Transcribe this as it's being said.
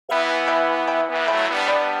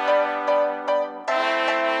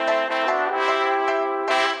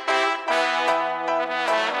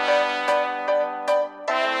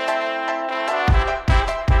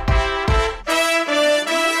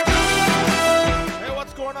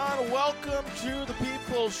welcome to the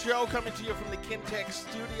People's Show, coming to you from the Kintec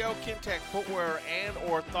studio. Kintec Footwear and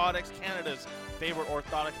Orthotics, Canada's favorite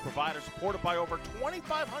orthotics provider, supported by over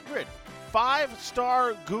 2,500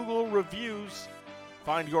 5-star Google reviews.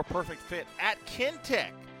 Find your perfect fit at kintec.net.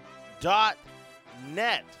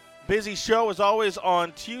 Busy show as always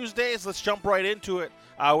on Tuesdays. Let's jump right into it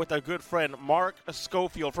with our good friend Mark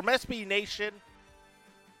Schofield from SB Nation,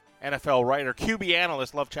 NFL writer, QB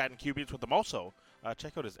analyst. Love chatting QBs with him. Also,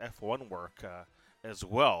 check out his F1 work as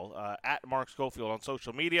well at Mark Schofield on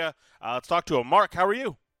social media. Let's talk to him. Mark, how are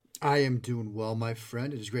you? I am doing well, my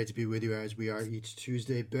friend. It is great to be with you as we are each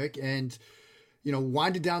Tuesday, Bick. And, you know,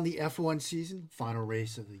 winding down the F1 season, final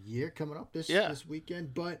race of the year coming up this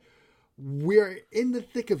weekend. But we're in the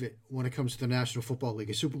thick of it when it comes to the National Football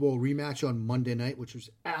League. A Super Bowl rematch on Monday night, which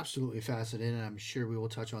was absolutely fascinating. And I'm sure we will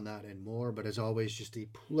touch on that and more. But as always, just a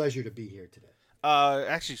pleasure to be here today.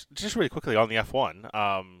 Actually, just really quickly on the F1,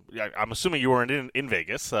 I'm assuming you weren't in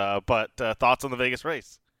Vegas, but thoughts on the Vegas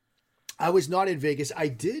race? I was not in Vegas. I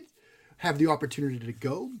did have the opportunity to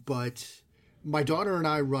go, but my daughter and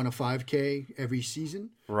I run a 5K every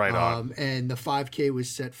season. Right on. And the 5K was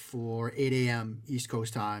set for 8 a.m. East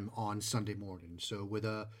Coast time on Sunday morning. So with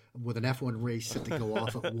an F1 race set to go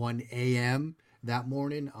off at 1 a.m. that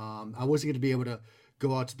morning, I wasn't going to be able to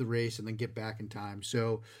go out to the race and then get back in time.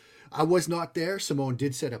 So I was not there. Simone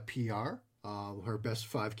did set a PR, her best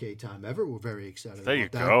 5K time ever. We're very excited about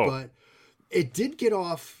that. There you go. But it did get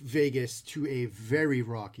off Vegas to a very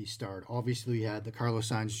rocky start. Obviously, we had the Carlos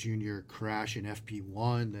Sainz Jr. crash in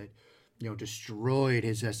FP1 that, destroyed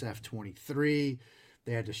his SF23.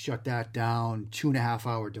 They had to shut that down,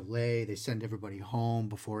 2.5-hour delay. They send everybody home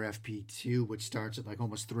before FP2, which starts at like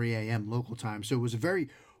almost 3 a.m. local time. So it was a very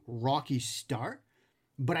rocky start.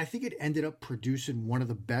 But I think it ended up producing one of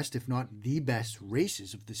the best, if not the best,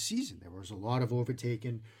 races of the season. There was a lot of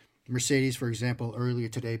overtaking. Mercedes, for example, earlier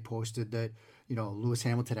today posted that, Lewis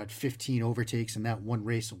Hamilton had 15 overtakes in that one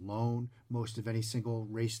race alone, most of any single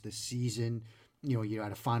race this season. You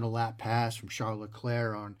had a final lap pass from Charles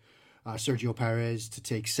Leclerc on Sergio Perez to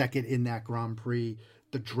take second in that Grand Prix.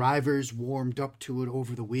 The drivers warmed up to it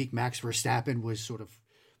over the week. Max Verstappen was sort of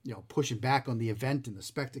pushing back on the event and the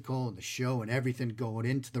spectacle and the show and everything going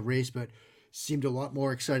into the race, but seemed a lot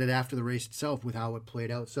more excited after the race itself with how it played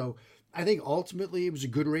out. So I think ultimately it was a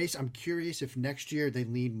good race. I'm curious if next year they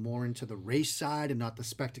lean more into the race side and not the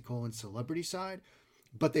spectacle and celebrity side,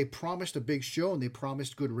 but they promised a big show and they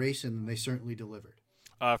promised good racing, and they certainly delivered.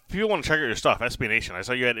 If people want to check out your stuff, SB Nation, I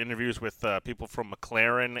saw you had interviews with people from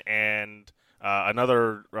McLaren and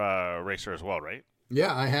another racer as well, right?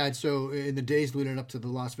 Yeah, I had. So in the days leading up to the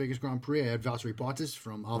Las Vegas Grand Prix, I had Valtteri Bottas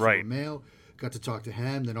from Alfa Romeo. Got to talk to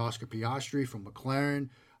him. Then Oscar Piastri from McLaren.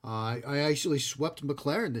 I actually swept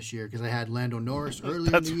McLaren this year because I had Lando Norris early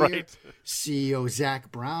in the year, CEO Zach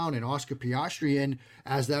Brown, and Oscar Piastri. And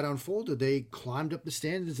as that unfolded, they climbed up the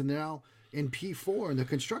standings and they're now in P4 in the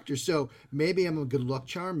constructors. So maybe I'm a good luck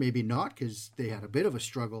charm, maybe not, because they had a bit of a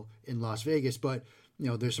struggle in Las Vegas. But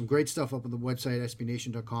there's some great stuff up on the website,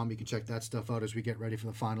 sbnation.com. You can check that stuff out as we get ready for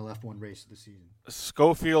the final F1 race of the season.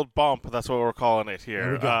 Schofield bump, that's what we're calling it here.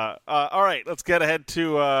 There we go. All right, let's get ahead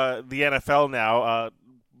to the NFL now.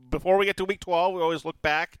 Before we get to Week 12, we always look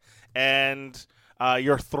back, and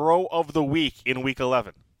your throw of the week in Week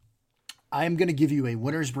 11. I am going to give you a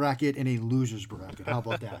winner's bracket and a loser's bracket. How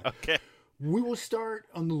about that? Okay. We will start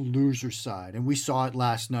on the loser side, and we saw it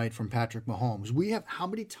last night from Patrick Mahomes. How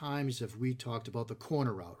many times have we talked about the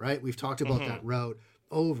corner route, right? We've talked about that route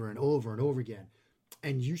over and over and over again.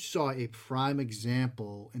 And you saw a prime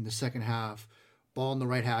example in the second half, ball in the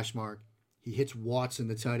right hash mark. He hits Watson,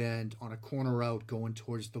 the tight end, on a corner route going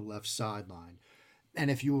towards the left sideline. And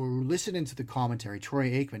if you were listening to the commentary, Troy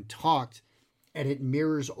Aikman talked, and it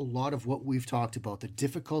mirrors a lot of what we've talked about, the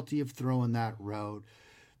difficulty of throwing that route,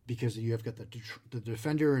 because you have got the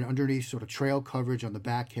defender and underneath sort of trail coverage on the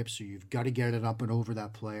back hip, so you've got to get it up and over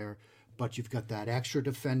that player. But you've got that extra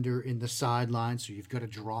defender in the sideline, so you've got to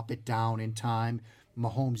drop it down in time.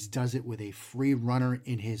 Mahomes does it with a free runner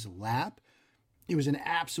in his lap. It was an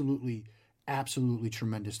absolutely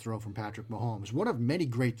tremendous throw from Patrick Mahomes. One of many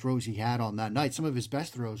great throws he had on that night. Some of his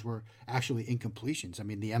best throws were actually incompletions. I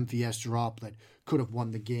mean, the MVS drop that could have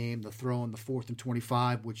won the game, the throw on the 4th and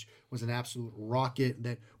 25, which was an absolute rocket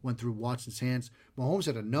that went through Watson's hands. Mahomes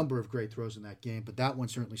had a number of great throws in that game, but that one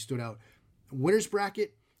certainly stood out. Winner's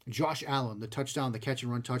bracket, Josh Allen, the catch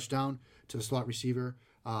and run touchdown to the slot receiver,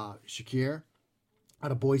 Shakir,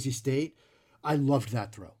 out of Boise State. I loved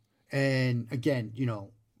that throw. And again,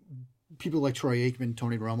 people like Troy Aikman,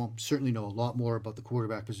 Tony Romo certainly know a lot more about the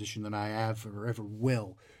quarterback position than I have or ever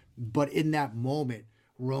will. But in that moment,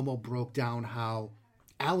 Romo broke down how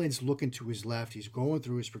Allen's looking to his left. He's going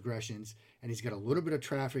through his progressions, and he's got a little bit of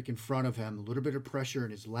traffic in front of him, a little bit of pressure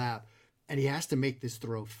in his lap, and he has to make this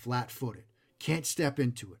throw flat-footed. Can't step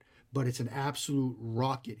into it, but it's an absolute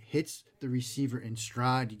rocket. Hits the receiver in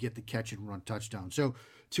stride. You get the catch and run touchdown. So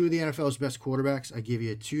two of the NFL's best quarterbacks. I give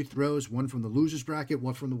you two throws, one from the loser's bracket,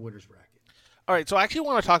 one from the winner's bracket. All right, so I actually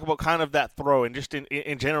want to talk about kind of that throw and just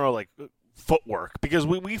in general, like footwork, because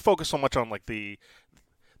we focus so much on like the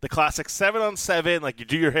classic 7-on-7, like you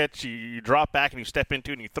do your hitch, you drop back and you step into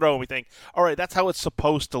it and you throw, and we think, all right, that's how it's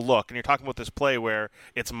supposed to look. And you're talking about this play where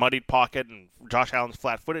it's muddied pocket and Josh Allen's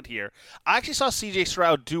flat-footed here. I actually saw C.J.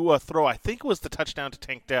 Stroud do a throw, I think it was the touchdown to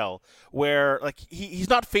Tank Dell, where like he's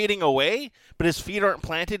not fading away, but his feet aren't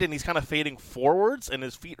planted and he's kind of fading forwards and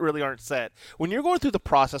his feet really aren't set. When you're going through the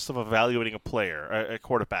process of evaluating a player, a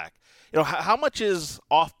quarterback, how much is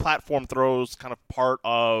off-platform throws kind of part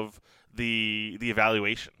of the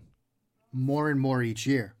evaluation? More and more each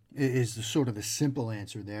year is the sort of the simple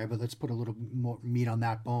answer there, but let's put a little more meat on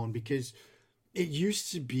that bone, because it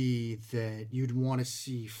used to be that you'd want to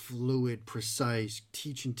see fluid, precise,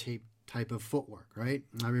 teach and tape type of footwork, right?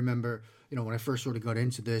 I remember, when I first sort of got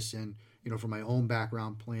into this and, from my own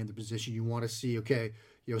background playing the position, you want to see,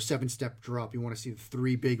 7-step drop. You want to see the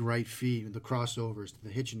 3 big right feet and the crossovers, the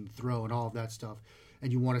hitch and the throw and all of that stuff.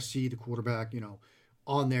 And you want to see the quarterback,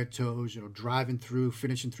 on their toes, driving through,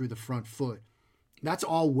 finishing through the front foot. That's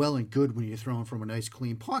all well and good when you're throwing from a nice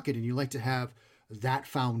clean pocket, and you like to have that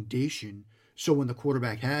foundation so when the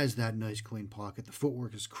quarterback has that nice clean pocket, the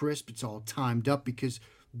footwork is crisp, it's all timed up, because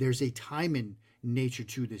there's a timing nature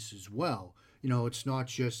to this as well. It's not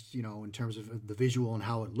just, in terms of the visual and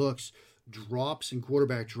how it looks. Drops and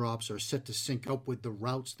quarterback drops are set to sync up with the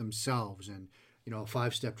routes themselves, and a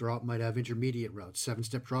 5-step drop might have intermediate routes.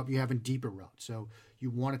 7-step drop, you have a deeper route. So you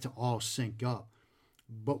want it to all sync up.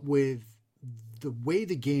 But with the way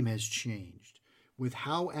the game has changed, with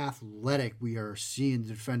how athletic we are seeing the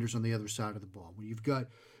defenders on the other side of the ball, when you've got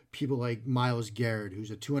people like Myles Garrett,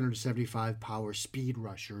 who's a 275 power speed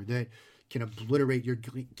rusher that can obliterate your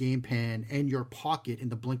game plan and your pocket in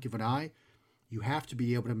the blink of an eye, you have to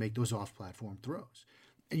be able to make those off-platform throws.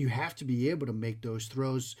 And you have to be able to make those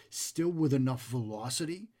throws still with enough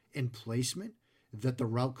velocity and placement that the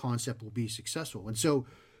route concept will be successful. And so,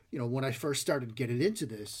 when I first started getting into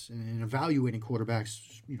this and evaluating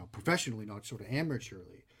quarterbacks, professionally, not sort of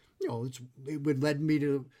amateurly, it would led me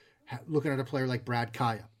to looking at a player like Brad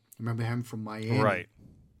Kaya. Remember him from Miami? Right.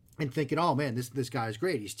 And thinking, oh man, this guy is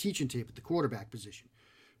great. He's teaching tape at the quarterback position.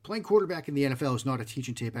 Playing quarterback in the NFL is not a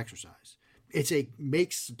teaching tape exercise. It's a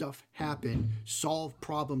make stuff happen, solve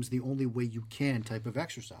problems the only way you can type of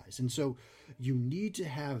exercise. And so you need to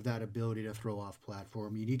have that ability to throw off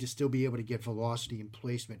platform. You need to still be able to get velocity and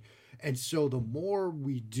placement. And so the more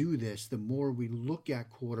we do this, the more we look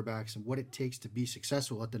at quarterbacks and what it takes to be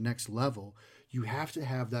successful at the next level, you have to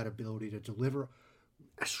have that ability to deliver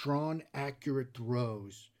strong, accurate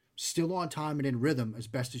throws, still on time and in rhythm as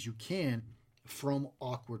best as you can from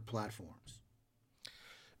awkward platforms.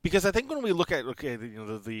 Because I think when we look at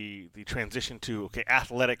the transition to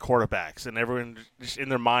athletic quarterbacks, and everyone just in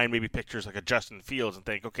their mind maybe pictures like a Justin Fields and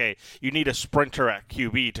think, you need a sprinter at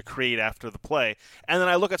QB to create after the play. And then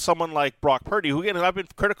I look at someone like Brock Purdy, who again I've been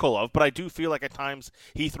critical of, but I do feel like at times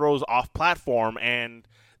he throws off platform, and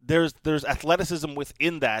there's athleticism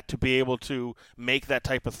within that to be able to make that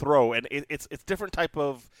type of throw, and it's different type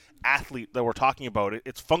of athlete that we're talking about.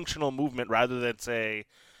 It's functional movement rather than say.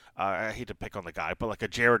 I hate to pick on the guy, but like a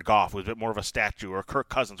Jared Goff who's a bit more of a statue, or Kirk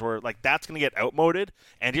Cousins, where like that's going to get outmoded,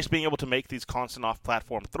 and just being able to make these constant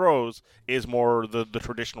off-platform throws is more the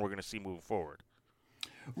tradition we're going to see moving forward.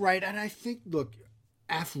 Right, and I think, look,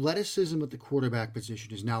 athleticism at the quarterback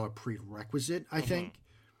position is now a prerequisite, I think,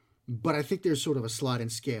 but I think there's sort of a sliding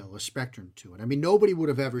scale, a spectrum to it. I mean, nobody would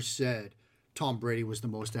have ever said Tom Brady was the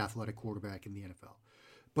most athletic quarterback in the NFL.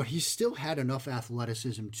 But he still had enough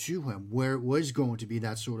athleticism to him where it was going to be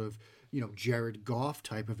that sort of, Jared Goff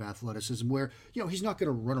type of athleticism where, he's not going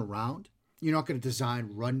to run around. You're not going to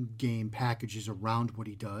design run game packages around what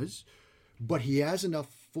he does. But he has enough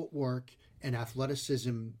footwork and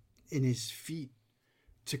athleticism in his feet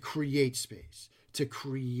to create space, to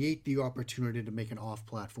create the opportunity to make an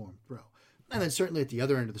off-platform throw. And then certainly at the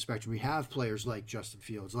other end of the spectrum, we have players like Justin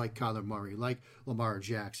Fields, like Kyler Murray, like Lamar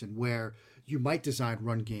Jackson, where you might design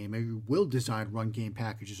run game, and you will design run game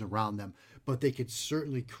packages around them, but they could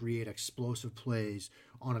certainly create explosive plays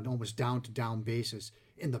on an almost down-to-down basis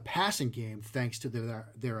in the passing game thanks to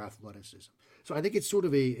their athleticism. So I think it's sort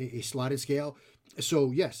of a sliding scale.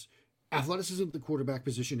 So yes, Athleticism at the quarterback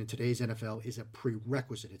position in today's NFL is a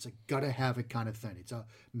prerequisite. It's a gotta have it kind of thing. It's a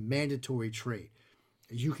mandatory trait.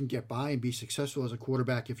 You can get by and be successful as a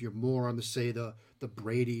quarterback if you're more on the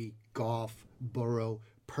Brady, Goff, Burrow.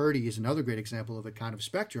 Purdy is another great example of a kind of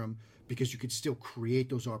spectrum because you could still create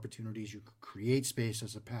those opportunities. You could create space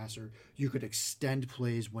as a passer. You could extend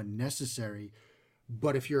plays when necessary.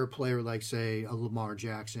 But if you're a player like, say, a Lamar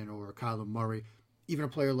Jackson or a Kyler Murray, even a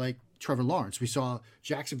player like Trevor Lawrence, we saw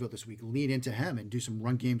Jacksonville this week lean into him and do some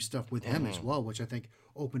run game stuff with him as well, which I think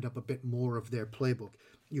opened up a bit more of their playbook.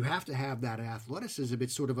 You have to have that athleticism.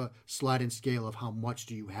 It's sort of a sliding scale of how much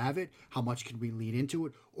do you have it, how much can we lean into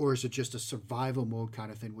it, or is it just a survival mode kind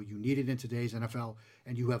of thing where you need it in today's NFL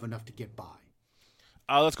and you have enough to get by?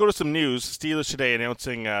 Let's go to some news. Steelers today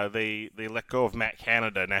announcing they let go of Matt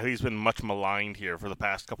Canada. Now, he's been much maligned here for the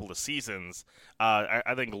past couple of seasons.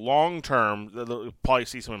 I think long-term, they'll probably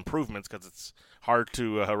see some improvements because it's hard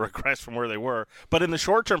to regress from where they were. But in the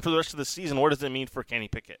short term, for the rest of the season, what does it mean for Kenny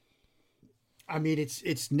Pickett? I mean,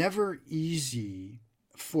 it's never easy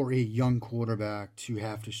for a young quarterback to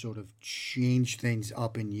have to sort of change things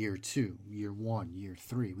up in year 2, year 1, year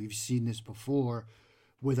 3. We've seen this before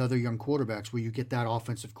with other young quarterbacks where you get that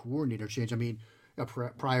offensive coordinator change. I mean, a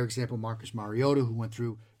prior example, Marcus Mariota, who went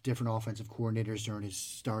through different offensive coordinators during his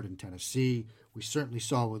start in Tennessee. We certainly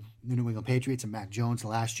saw with the New England Patriots and Mac Jones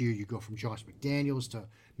last year. You go from Josh McDaniels to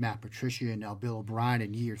Matt Patricia and now Bill O'Brien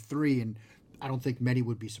in year 3. And I don't think many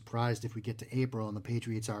would be surprised if we get to April and the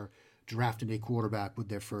Patriots are drafting a quarterback with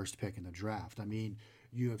their first pick in the draft. I mean,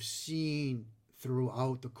 you have seen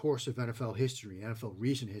throughout the course of NFL history, NFL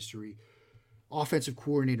recent history, offensive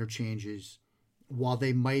coordinator changes, while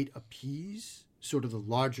they might appease sort of the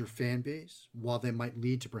larger fan base, while they might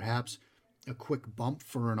lead to perhaps a quick bump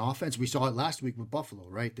for an offense. We saw it last week with Buffalo,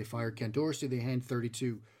 right? They fired Ken Dorsey, they hand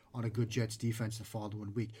 32 on a good Jets defense the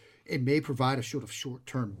following week. It may provide a sort of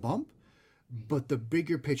short-term bump, but the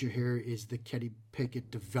bigger picture here is the Kenny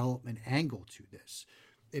Pickett development angle to this.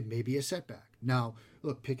 It may be a setback. Now,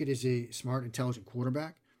 look, Pickett is a smart, intelligent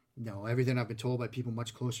quarterback. Now, everything I've been told by people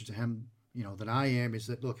much closer to him, than I am, is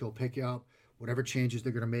that, look, he'll pick up whatever changes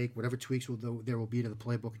they're going to make, whatever tweaks there will be to the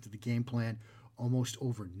playbook and to the game plan almost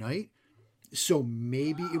overnight. So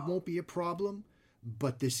maybe it won't be a problem,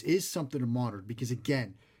 but this is something to monitor because,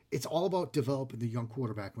 again, it's all about developing the young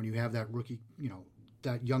quarterback when you have that rookie,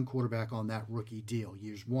 that young quarterback on that rookie deal,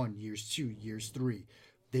 years 1, years 2, years 3.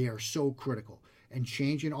 They are so critical. And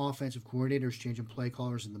changing offensive coordinators, changing play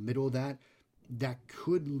callers in the middle of that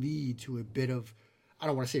could lead to a bit of, I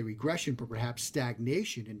don't want to say regression, but perhaps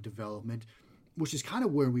stagnation in development, which is kind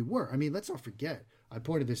of where we were. I mean, let's not forget, I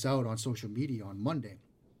pointed this out on social media on Monday.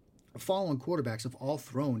 The following quarterbacks have all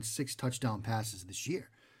thrown 6 touchdown passes this year.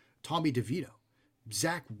 Tommy DeVito,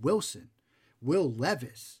 Zach Wilson, Will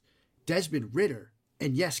Levis, Desmond Ridder,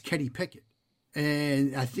 and yes, Kenny Pickett.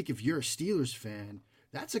 And I think if you're a Steelers fan,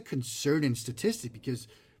 that's a concerning statistic because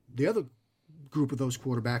the other group of those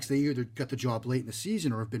quarterbacks, they either got the job late in the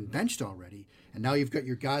season or have been benched already. And now you've got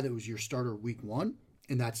your guy that was your starter week 1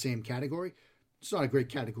 in that same category. It's not a great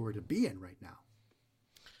category to be in right now.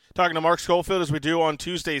 Talking to Mark Schofield as we do on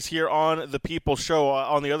Tuesdays here on The People Show.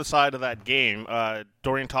 On the other side of that game,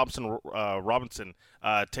 Dorian Thompson-Robinson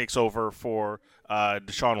takes over for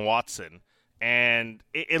Deshaun Watson. And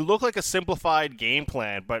it looked like a simplified game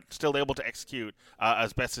plan, but still able to execute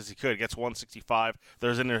as best as he could. Gets 165.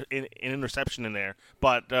 There's an interception in there.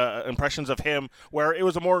 But impressions of him where it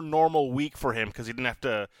was a more normal week for him because he didn't have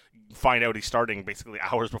to find out he's starting basically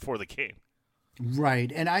hours before the game.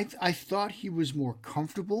 Right. And I thought he was more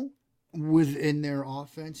comfortable within their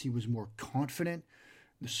offense. He was more confident.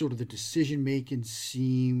 The decision-making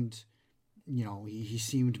seemed... he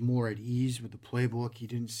seemed more at ease with the playbook. He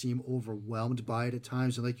didn't seem overwhelmed by it at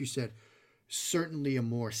times. And like you said, certainly a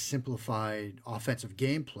more simplified offensive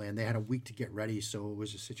game plan. They had a week to get ready, so it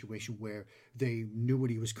was a situation where they knew what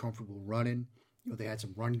he was comfortable running. They had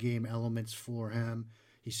some run game elements for him.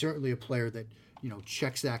 He's certainly a player that,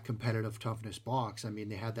 checks that competitive toughness box. I mean,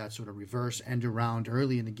 they had that sort of reverse end around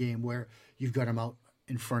early in the game where you've got him out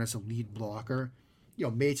in front as a lead blocker,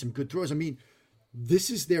 made some good throws. I mean, this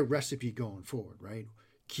is their recipe going forward, right?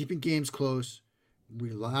 Keeping games close,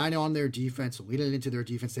 relying on their defense, leading into their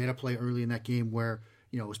defense. They had a play early in that game where,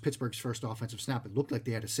 it was Pittsburgh's first offensive snap. It looked like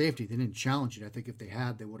they had a safety. They didn't challenge it. I think if they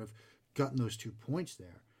had, they would have gotten those 2 points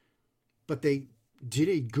there. But they did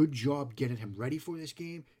a good job getting him ready for this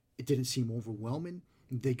game. It didn't seem overwhelming.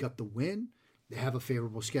 They got the win. They have a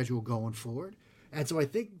favorable schedule going forward. And so I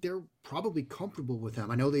think they're probably comfortable with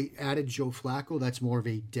him. I know they added Joe Flacco. That's more of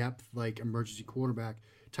a depth, like emergency quarterback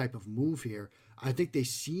type of move here. I think they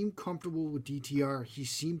seemed comfortable with DTR. He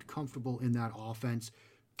seemed comfortable in that offense.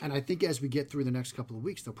 And I think as we get through the next couple of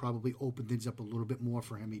weeks, they'll probably open things up a little bit more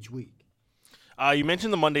for him each week. You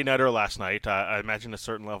mentioned the Monday Nighter last night. I imagine a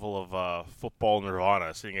certain level of football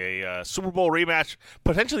nirvana, seeing a Super Bowl rematch,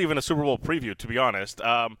 potentially even a Super Bowl preview, to be honest.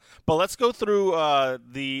 But let's go through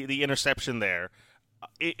the interception there.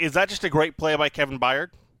 Is that just a great play by Kevin Byard?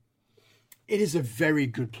 It is a very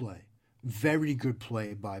good play. Very good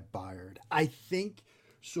play by Byard. I think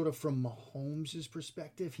sort of from Mahomes'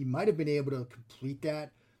 perspective, he might have been able to complete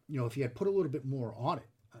that, if he had put a little bit more on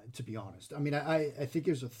it, to be honest. I mean, I think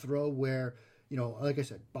it was a throw where, like I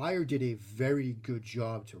said, Byard did a very good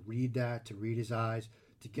job to read that, to read his eyes,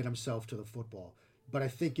 to get himself to the football. But I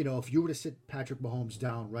think, if you were to sit Patrick Mahomes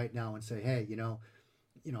down right now and say, hey,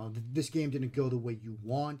 this game didn't go the way you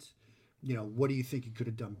want. What do you think you could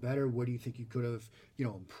have done better? What do you think you could have,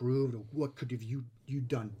 improved? Or what could have you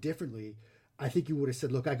done differently? I think you would have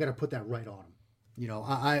said, look, I got to put that right on him.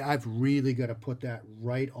 I've really got to put that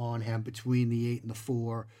right on him between the 8 and the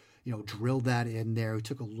 4, drill that in there. He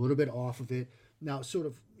took a little bit off of it. Now, sort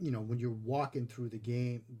of, when you're walking through the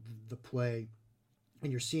game, the play,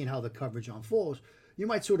 and you're seeing how the coverage unfolds, you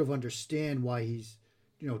might sort of understand why he's,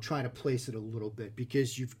 trying to place it a little bit,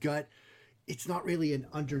 because it's not really an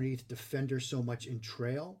underneath defender so much in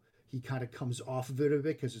trail. He kind of comes off of it a bit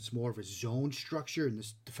because it's more of a zone structure and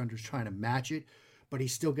this defender's trying to match it, but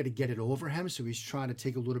he's still going to get it over him. So he's trying to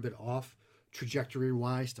take a little bit off trajectory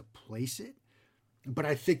wise to place it. But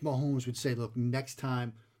I think Mahomes would say, look, next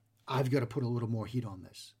time I've got to put a little more heat on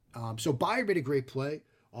this. So Byard made a great play.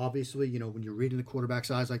 Obviously, when you're reading the quarterback's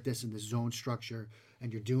eyes like this in the zone structure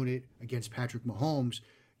and you're doing it against Patrick Mahomes,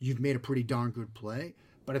 you've made a pretty darn good play.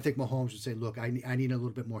 But I think Mahomes would say, look, I need a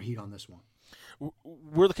little bit more heat on this one.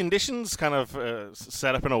 Were the conditions kind of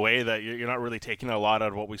set up in a way that you're not really taking a lot out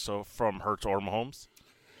of what we saw from Hurts or Mahomes?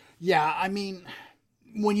 Yeah, I mean,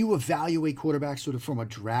 when you evaluate quarterbacks sort of from a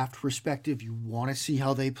draft perspective, you want to see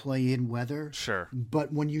how they play in weather. Sure.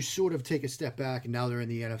 But when you sort of take a step back and now they're in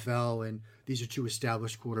the NFL and these are two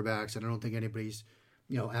established quarterbacks, and I don't think anybody's,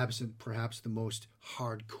 absent perhaps the most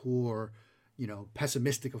hardcore,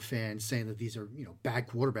 pessimistic of fans saying that these are, bad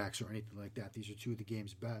quarterbacks or anything like that. These are two of the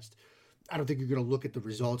game's best. I don't think you're going to look at the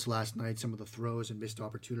results last night, some of the throws and missed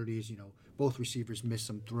opportunities. Both receivers missed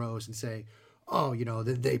some throws and say, oh,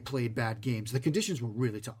 they played bad games. The conditions were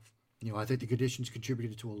really tough. I think the conditions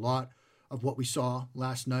contributed to a lot of what we saw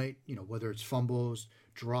last night, whether it's fumbles,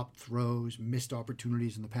 dropped throws, missed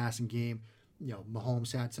opportunities in the passing game.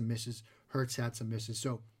 Mahomes had some misses, Hurts had some misses.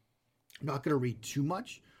 So I'm not going to read too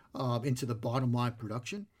much into the bottom line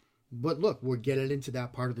production. But look, we're getting into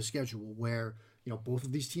that part of the schedule where, both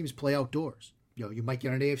of these teams play outdoors. You might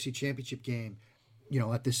get an AFC Championship game,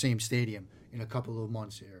 at the same stadium in a couple of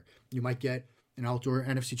months here. You might get an outdoor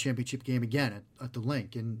NFC Championship game again at the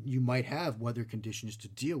Link, and you might have weather conditions to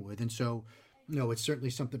deal with. And so, it's certainly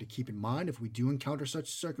something to keep in mind if we do encounter such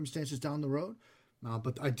circumstances down the road.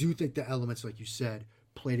 But I do think the elements, like you said,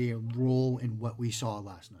 played a role in what we saw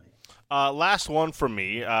last night. Last one for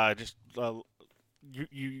me,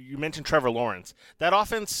 You mentioned Trevor Lawrence. That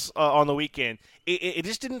offense on the weekend, it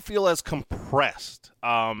just didn't feel as compressed.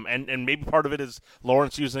 And maybe part of it is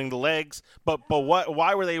Lawrence using the legs. But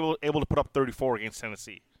why were they able to put up 34 against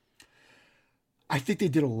Tennessee? I think they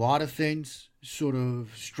did a lot of things, sort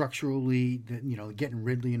of structurally, getting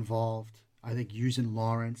Ridley involved. I think using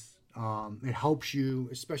Lawrence, it helps you,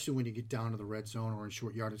 especially when you get down to the red zone or in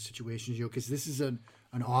short yardage situations, because this is an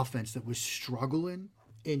offense that was struggling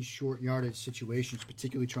in short yardage situations,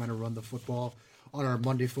 particularly trying to run the football. On our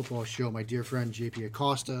Monday football show, my dear friend JP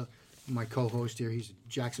Acosta, my co-host here, he's a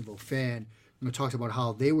Jacksonville fan, talked about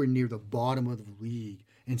how they were near the bottom of the league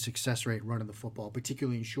in success rate running the football,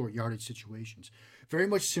 particularly in short yardage situations. Very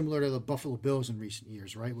much similar to the Buffalo Bills in recent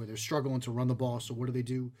years, right, where they're struggling to run the ball. So what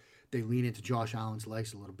do? They lean into Josh Allen's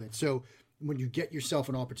legs a little bit. So when you get yourself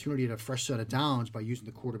an opportunity at a fresh set of downs by using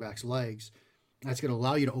the quarterback's legs, that's going to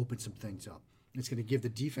allow you to open some things up. It's going to give the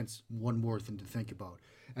defense one more thing to think about.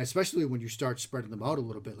 And especially when you start spreading them out a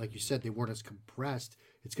little bit, like you said, they weren't as compressed.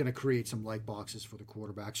 It's going to create some light boxes for the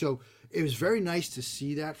quarterback. So it was very nice to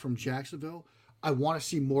see that from Jacksonville. I want to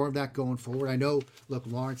see more of that going forward. I know, look,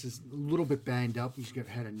 Lawrence is a little bit banged up. He's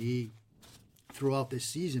had a knee throughout this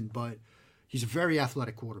season, but he's a very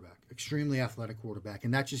athletic quarterback, extremely athletic quarterback.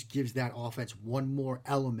 And that just gives that offense one more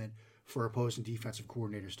element for opposing defensive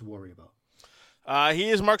coordinators to worry about. He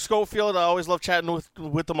is Mark Schofield. I always love chatting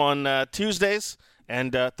with him on Tuesdays,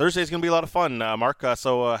 and Thursday is going to be a lot of fun, Mark.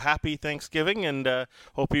 So happy Thanksgiving, and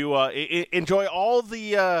hope you enjoy all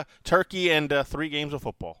the turkey and 3 games of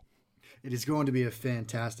football. It is going to be a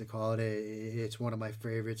fantastic holiday. It's one of my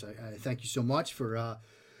favorites. I thank you so much for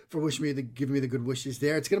wishing me, giving me the good wishes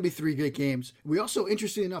there. It's going to be 3 great games. We also,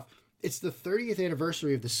 interestingly enough, it's the 30th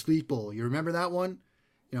anniversary of the Sleep Bowl. You remember that one?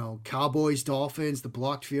 You know, Cowboys, Dolphins, the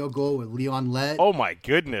blocked field goal with Leon Lett. Oh, my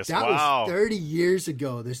goodness. That wow. was 30 years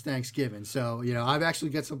ago this Thanksgiving. So, you know, I've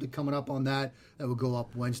actually got something coming up on that will go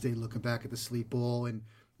up Wednesday, looking back at the Sleep Bowl. And,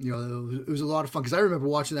 you know, it was a lot of fun because I remember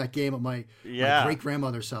watching that game at my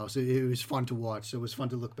great-grandmother's house. It was fun to watch. So it was fun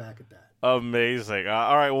to look back at that. Amazing.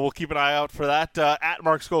 All right, well, we'll keep an eye out for that. At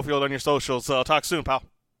Mark Schofield on your socials. Talk soon, pal.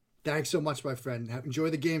 Thanks so much, my friend. Enjoy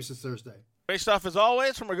the games this Thursday. Great stuff as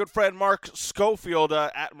always from our good friend Mark Schofield,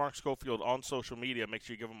 at Mark Schofield on social media. Make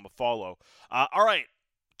sure you give him a follow. All right,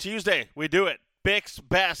 Tuesday, we do it. Bick's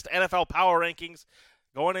Best NFL Power Rankings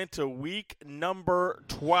going into week number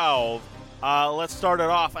 12. Let's start it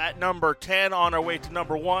off at number 10 on our way to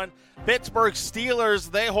number 1. Pittsburgh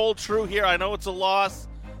Steelers, they hold true here. I know it's a loss.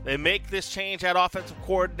 They make this change at offensive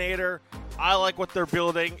coordinator. I like what they're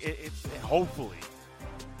building. Hopefully,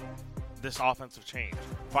 this offensive change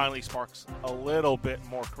finally sparks a little bit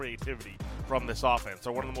more creativity from this offense.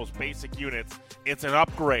 So one of the most basic units, it's an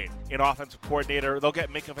upgrade in offensive coordinator. They'll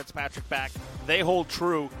get Minka Fitzpatrick back. They hold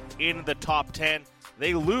true in the top 10.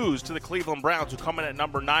 They lose to the Cleveland Browns, who come in at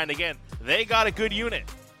number 9 again. They got a good unit.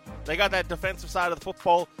 They got that defensive side of the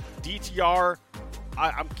football. DTR,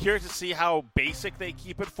 I'm curious to see how basic they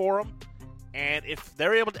keep it for them. And if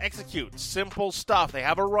they're able to execute simple stuff, they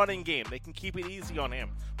have a running game, they can keep it easy on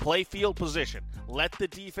him. Play field position. Let the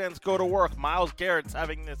defense go to work. Myles Garrett's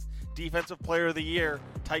having this Defensive Player of the Year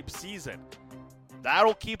type season.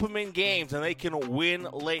 That'll keep him in games, and they can win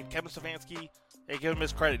late. Kevin Stefanski, they give him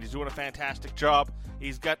his credit. He's doing a fantastic job.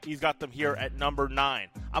 He's got them here at number 9.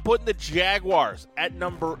 I'm putting the Jaguars at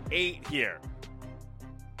number 8 here.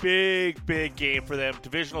 Big game for them.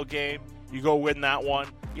 Divisional game. You go win that one.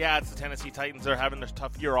 Yeah, it's the Tennessee Titans. They're having a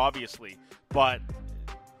tough year, obviously, but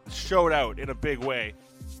showed out in a big way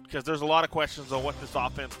because there's a lot of questions on what this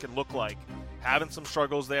offense can look like. Having some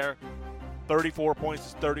struggles there. 34 points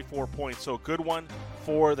is 34 points, so a good one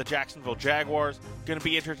for the Jacksonville Jaguars. Going to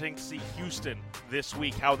be interesting to see Houston this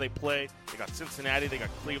week, how they play. They got Cincinnati, they got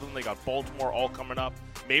Cleveland, they got Baltimore all coming up.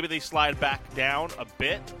 Maybe they slide back down a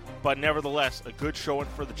bit, but nevertheless, a good showing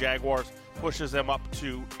for the Jaguars. Pushes them up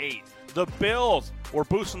to 8. The Bills, we're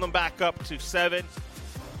boosting them back up to 7.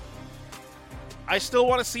 I still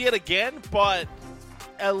want to see it again, but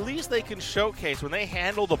at least they can showcase when they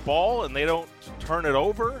handle the ball and they don't turn it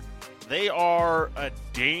over. They are a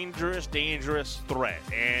dangerous threat.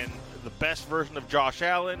 And the best version of Josh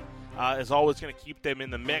Allen is always going to keep them in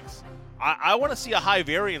the mix. I want to see a high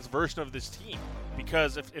variance version of this team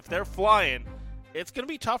because if they're flying, it's going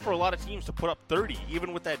to be tough for a lot of teams to put up 30,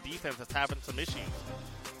 even with that defense that's having some issues.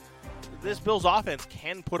 This Bills offense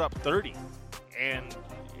can put up 30. And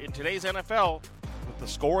in today's NFL, with the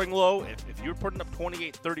scoring low, if you're putting up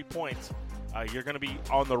 28, 30 points, you're going to be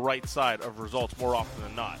on the right side of results more often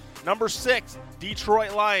than not. Number 6,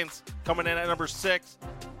 Detroit Lions coming in at number 6.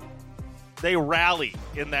 They rally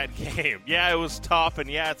in that game. Yeah, it was tough, and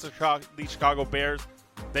yeah, it's the Chicago Bears.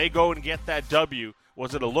 They go and get that W.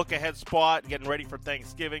 Was it a look-ahead spot, getting ready for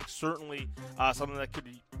Thanksgiving? Certainly something that could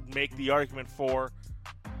make the argument for.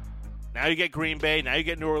 Now you get Green Bay. Now you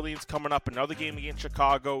get New Orleans coming up. Another game against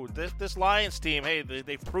Chicago. This Lions team, hey,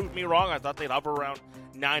 they proved me wrong. I thought they'd hover around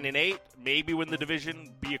 9-8. Maybe win the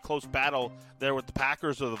division, be a close battle there with the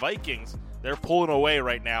Packers or the Vikings. They're pulling away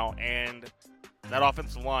right now, and that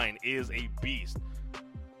offensive line is a beast.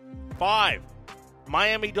 5,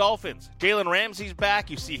 Miami Dolphins. Jalen Ramsey's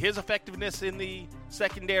back. You see his effectiveness in the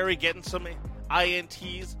secondary, getting some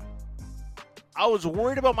INTs. I was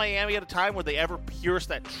worried about Miami at a time where they ever pierced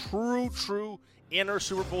that true inner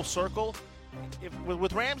Super Bowl circle.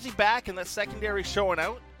 With Ramsey back and that secondary showing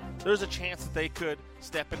out, there's a chance that they could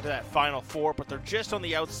step into that Final Four, but they're just on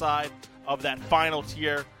the outside of that final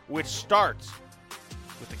tier, which starts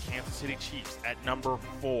with the Kansas City Chiefs at number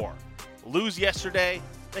 4. Lose yesterday.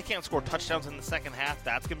 They can't score touchdowns in the second half.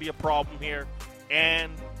 That's going to be a problem here.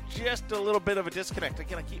 And just a little bit of a disconnect.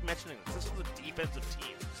 Again, I keep mentioning this. This is a defensive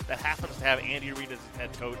team that happens to have Andy Reid as its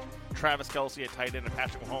head coach, Travis Kelce at tight end, and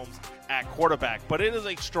Patrick Mahomes at quarterback. But it is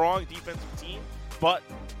a strong defensive team. But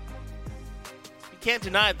you can't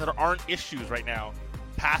deny that there aren't issues right now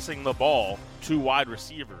passing the ball to wide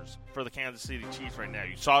receivers for the Kansas City Chiefs right now.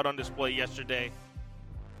 You saw it on display yesterday.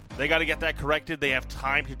 They got to get that corrected. They have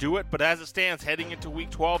time to do it. But as it stands, heading into Week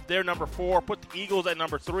 12, they're number 4. Put the Eagles at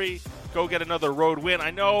number 3. Go get another road win.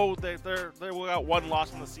 I know they got one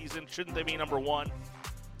loss in the season. Shouldn't they be number 1?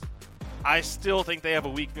 I still think they have a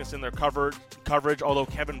weakness in their coverage, although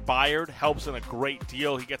Kevin Byard helps in a great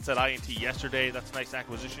deal. He gets that INT yesterday. That's a nice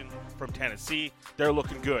acquisition from Tennessee. They're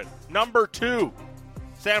looking good. Number 2,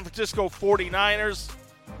 San Francisco 49ers.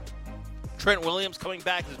 Trent Williams coming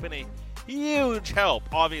back has been a huge help,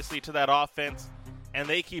 obviously, to that offense. And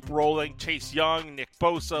they keep rolling. Chase Young, Nick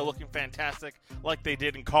Bosa looking fantastic like they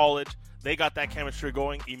did in college. They got that chemistry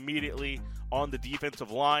going immediately on the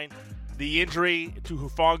defensive line. The injury to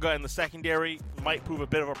Hufanga in the secondary might prove a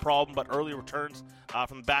bit of a problem, but early returns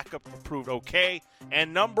from the backup proved okay.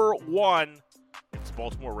 And number 1, it's the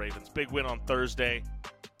Baltimore Ravens. Big win on Thursday.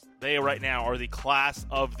 They right now are the class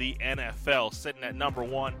of the NFL, sitting at number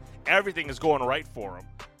 1. Everything is going right for them.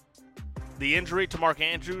 The injury to Mark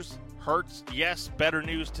Andrews hurts. Yes, better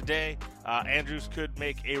news today. Andrews could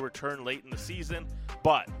make a return late in the season,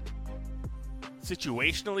 but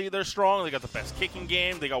situationally, they're strong. They got the best kicking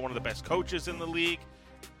game. They got one of the best coaches in the league.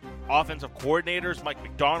 Offensive coordinators, Mike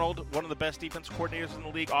McDonald, one of the best defensive coordinators in the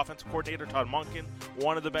league. Offensive coordinator, Todd Monken,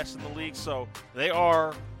 one of the best in the league. So they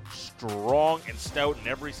are strong and stout in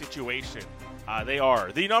every situation. They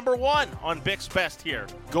are the number 1 on Bix Best here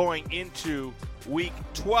going into Week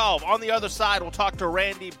 12. On the other side, we'll talk to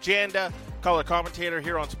Randeep Janda, color commentator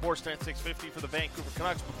here on Sportsnet 650 for the Vancouver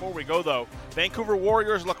Canucks. Before we go, though, Vancouver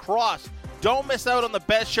Warriors lacrosse. Don't miss out on the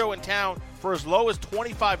best show in town for as low as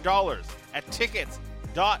 $25 at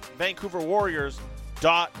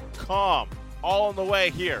tickets.vancouverwarriors.com. All on the way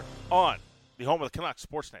here on the home of the Canucks,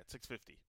 Sportsnet 650.